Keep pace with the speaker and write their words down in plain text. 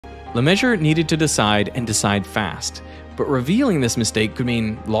Lemessurier needed to decide and decide fast, but revealing this mistake could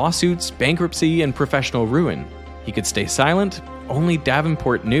mean lawsuits, bankruptcy, and professional ruin. He could stay silent, only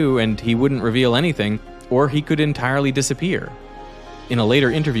Davenport knew, and he wouldn't reveal anything, or he could entirely disappear. In a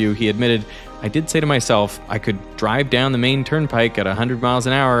later interview, he admitted, "I did say to myself, I could drive down the main turnpike at 100 miles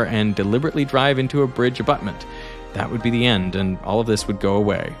an hour and deliberately drive into a bridge abutment. That would be the end, and all of this would go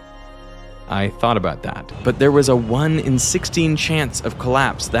away. I thought about that, but there was a 1 in 16 chance of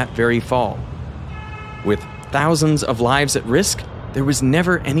collapse that very fall. With thousands of lives at risk, there was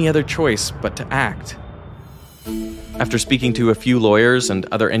never any other choice but to act." After speaking to a few lawyers and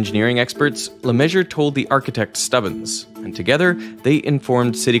other engineering experts, Lemessurier told the architect Stubbins, and together they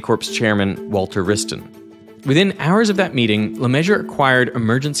informed Citicorp's chairman, Walter Wriston. Within hours of that meeting, Lemessurier acquired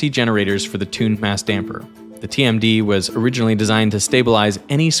emergency generators for the tuned mass damper. The TMD was originally designed to stabilize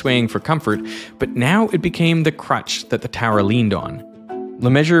any swaying for comfort, but now it became the crutch that the tower leaned on.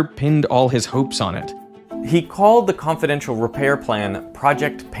 Lemessurier pinned all his hopes on it. He called the confidential repair plan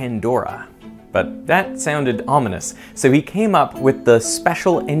Project Pandora. But that sounded ominous, so he came up with the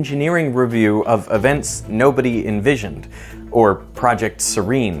Special Engineering Review of Events Nobody Envisioned, or Project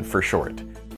Serene for short.